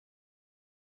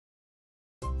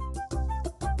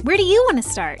Where do you want to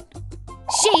start?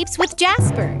 Shapes with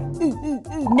Jasper.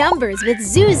 Numbers with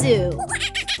Zuzu.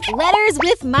 Letters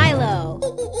with Milo.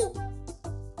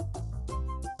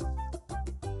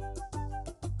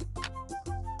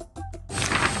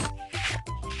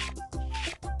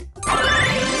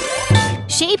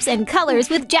 Shapes and colors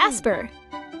with Jasper.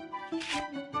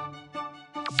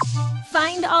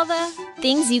 Find all the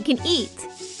things you can eat.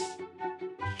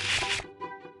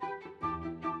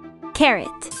 Carrot.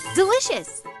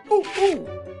 Delicious.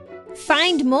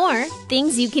 Find more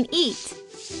things you can eat.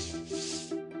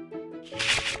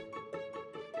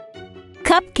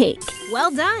 Cupcake.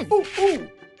 Well done.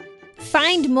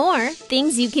 Find more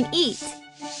things you can eat.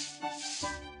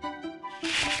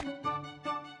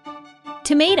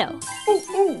 Tomato.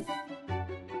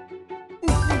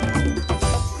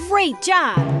 Great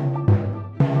job!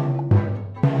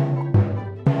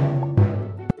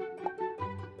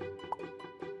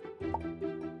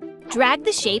 Drag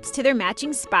the shapes to their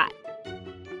matching spot.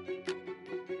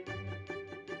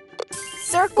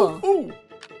 Circle.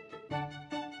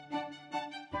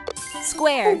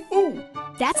 Square.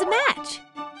 That's a match.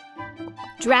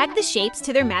 Drag the shapes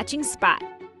to their matching spot.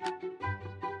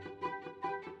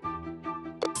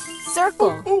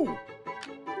 Circle.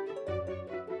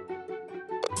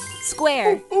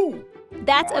 Square.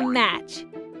 That's a match.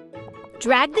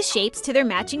 Drag the shapes to their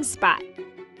matching spot.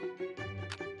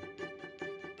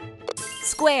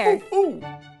 Square.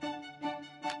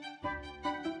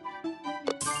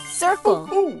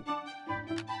 Circle.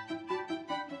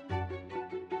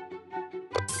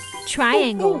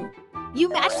 Triangle. You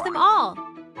matched them all.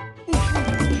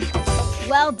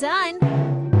 Well done.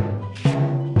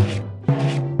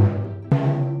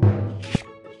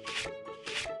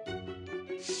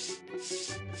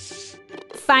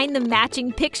 Find the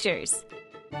matching pictures.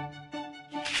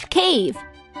 Cave.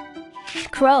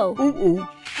 Crow.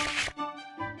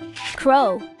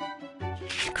 Crow.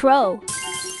 Crow.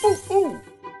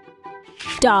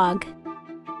 Dog.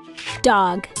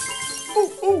 Dog.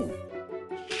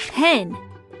 Hen.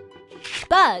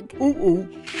 Bug.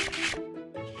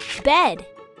 Bed.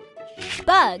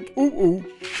 Bug.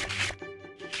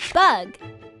 Bug.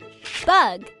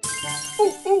 Bug.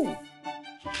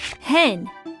 Hen.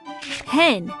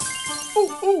 Hen.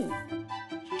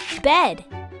 Bed.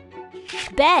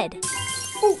 Bed.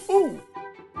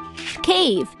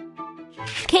 Cave.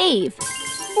 Cave.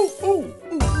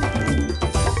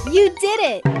 You did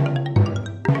it!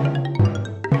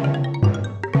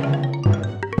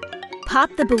 Pop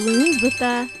the balloons with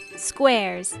the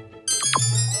squares.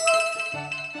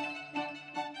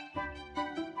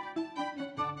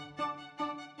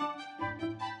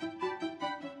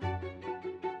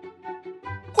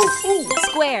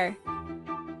 Square.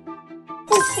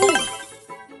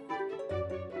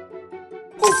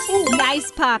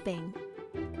 Nice popping.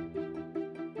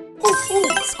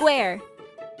 Square.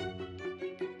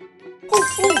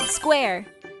 Square.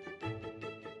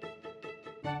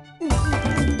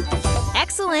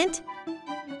 Excellent!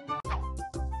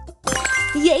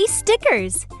 Yay,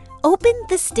 stickers! Open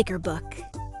the sticker book.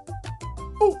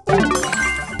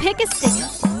 Pick a sticker.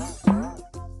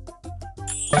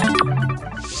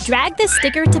 Drag the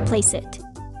sticker to place it.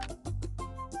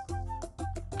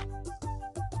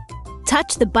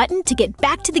 Touch the button to get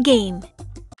back to the game.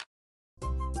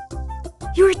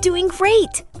 You're doing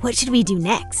great! What should we do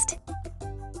next?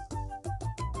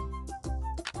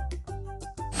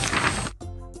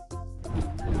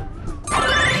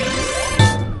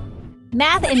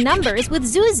 Math and numbers with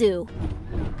Zuzu.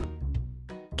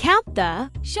 Count the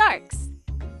sharks.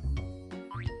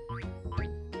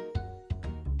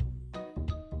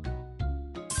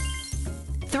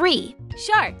 Three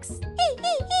sharks.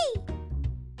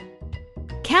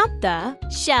 Count the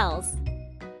shells.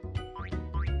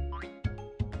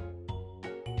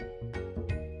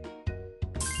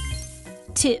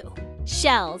 2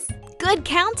 shells. Good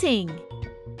counting.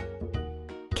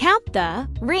 Count the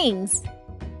rings.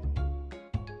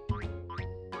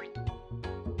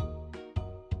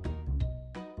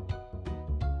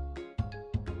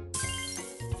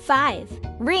 5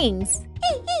 rings.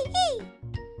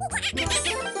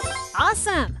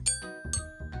 Awesome!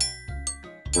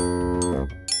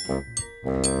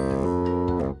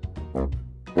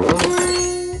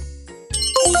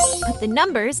 Put the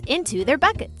numbers into their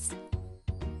buckets.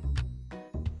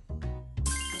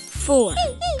 4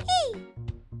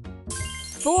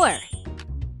 4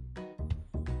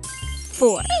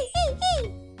 4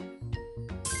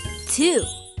 2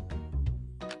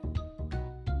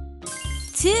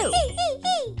 2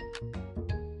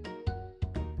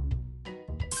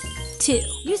 2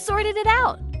 You sorted it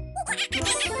out.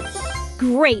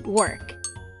 Great work!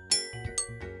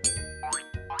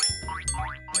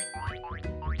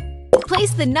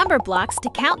 Place the number blocks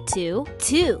to count to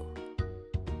 2.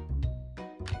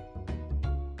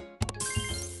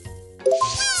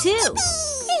 2.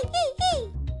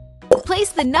 Place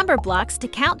the number blocks to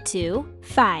count to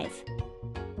 5.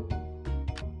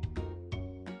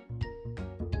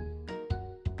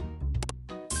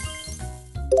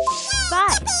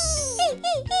 5.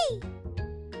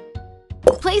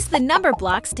 Place the number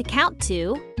blocks to count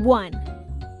to 1.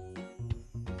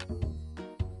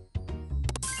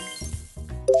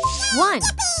 1.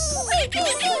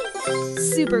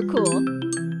 Super cool.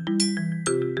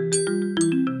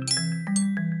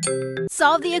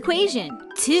 Solve the equation.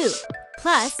 2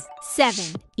 plus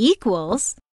 7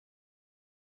 equals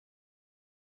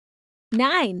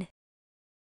 9.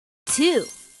 2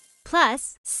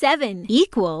 plus 7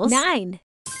 equals 9.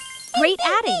 Great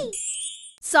adding.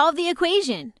 Solve the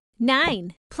equation.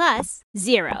 9 plus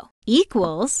 0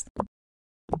 equals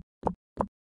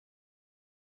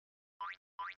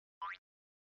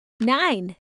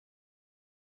 9.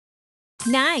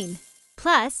 9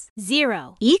 plus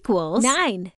 0 equals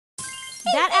 9.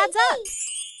 That adds up.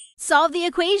 Solve the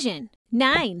equation.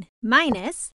 9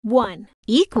 minus 1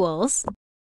 equals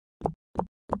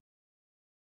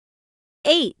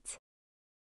 8.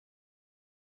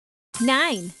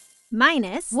 9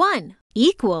 minus 1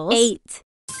 equals 8.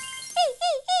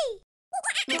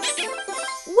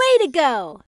 Way to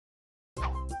go!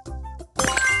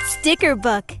 Sticker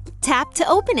book. Tap to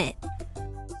open it.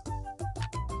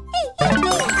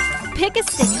 Pick a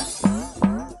sticker.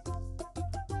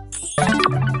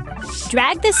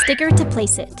 Drag the sticker to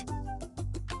place it.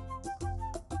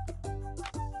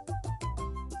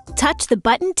 Touch the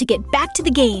button to get back to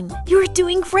the game. You're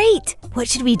doing great! What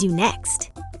should we do next?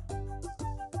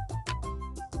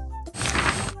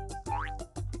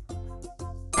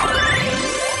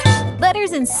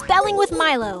 Letters and spelling with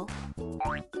Milo.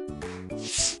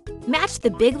 Match the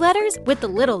big letters with the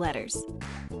little letters.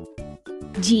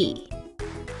 G.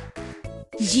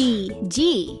 G,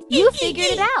 G. You figured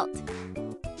it out.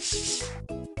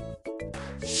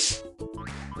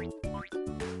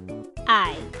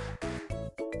 I.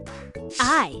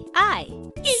 I.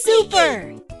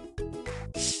 Super!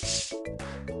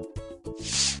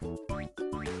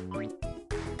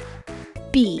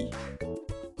 B.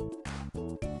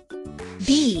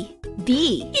 B.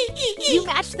 B. You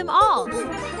matched them all.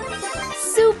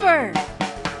 Super!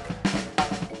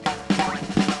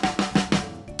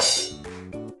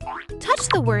 Touch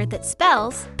the word that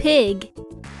spells pig.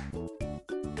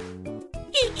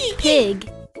 Pig.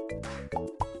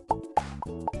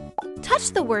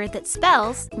 Touch the word that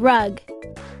spells rug.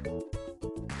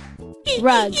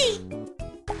 Rug.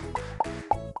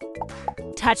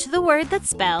 Touch the word that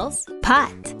spells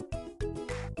pot.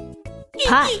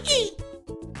 Pot.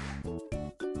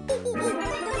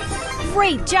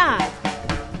 Great job!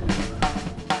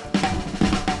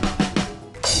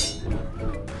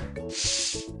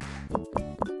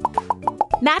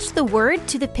 Match the word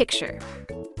to the picture.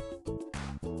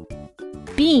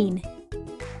 Bean.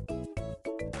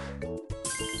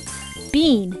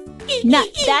 Bean. Nut.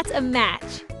 That's a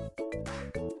match.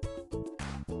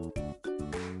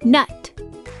 Nut.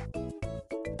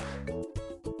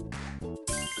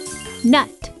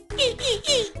 Nut.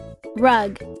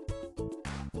 Rug.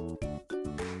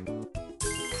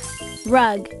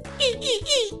 Rug.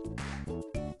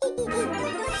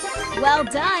 Well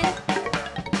done!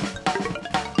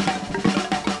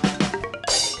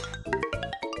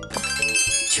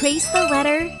 Trace the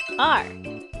letter R.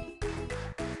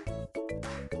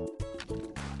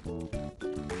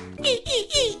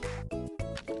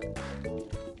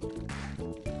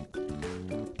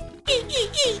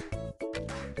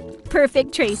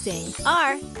 Perfect tracing.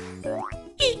 R.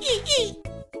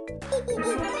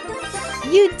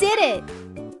 You did it!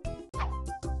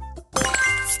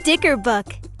 Sticker book.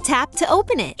 Tap to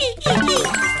open it.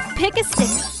 Pick a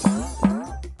sticker.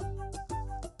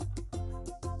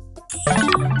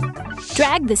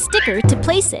 Drag the sticker to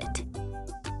place it.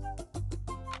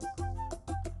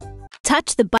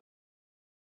 Touch the button.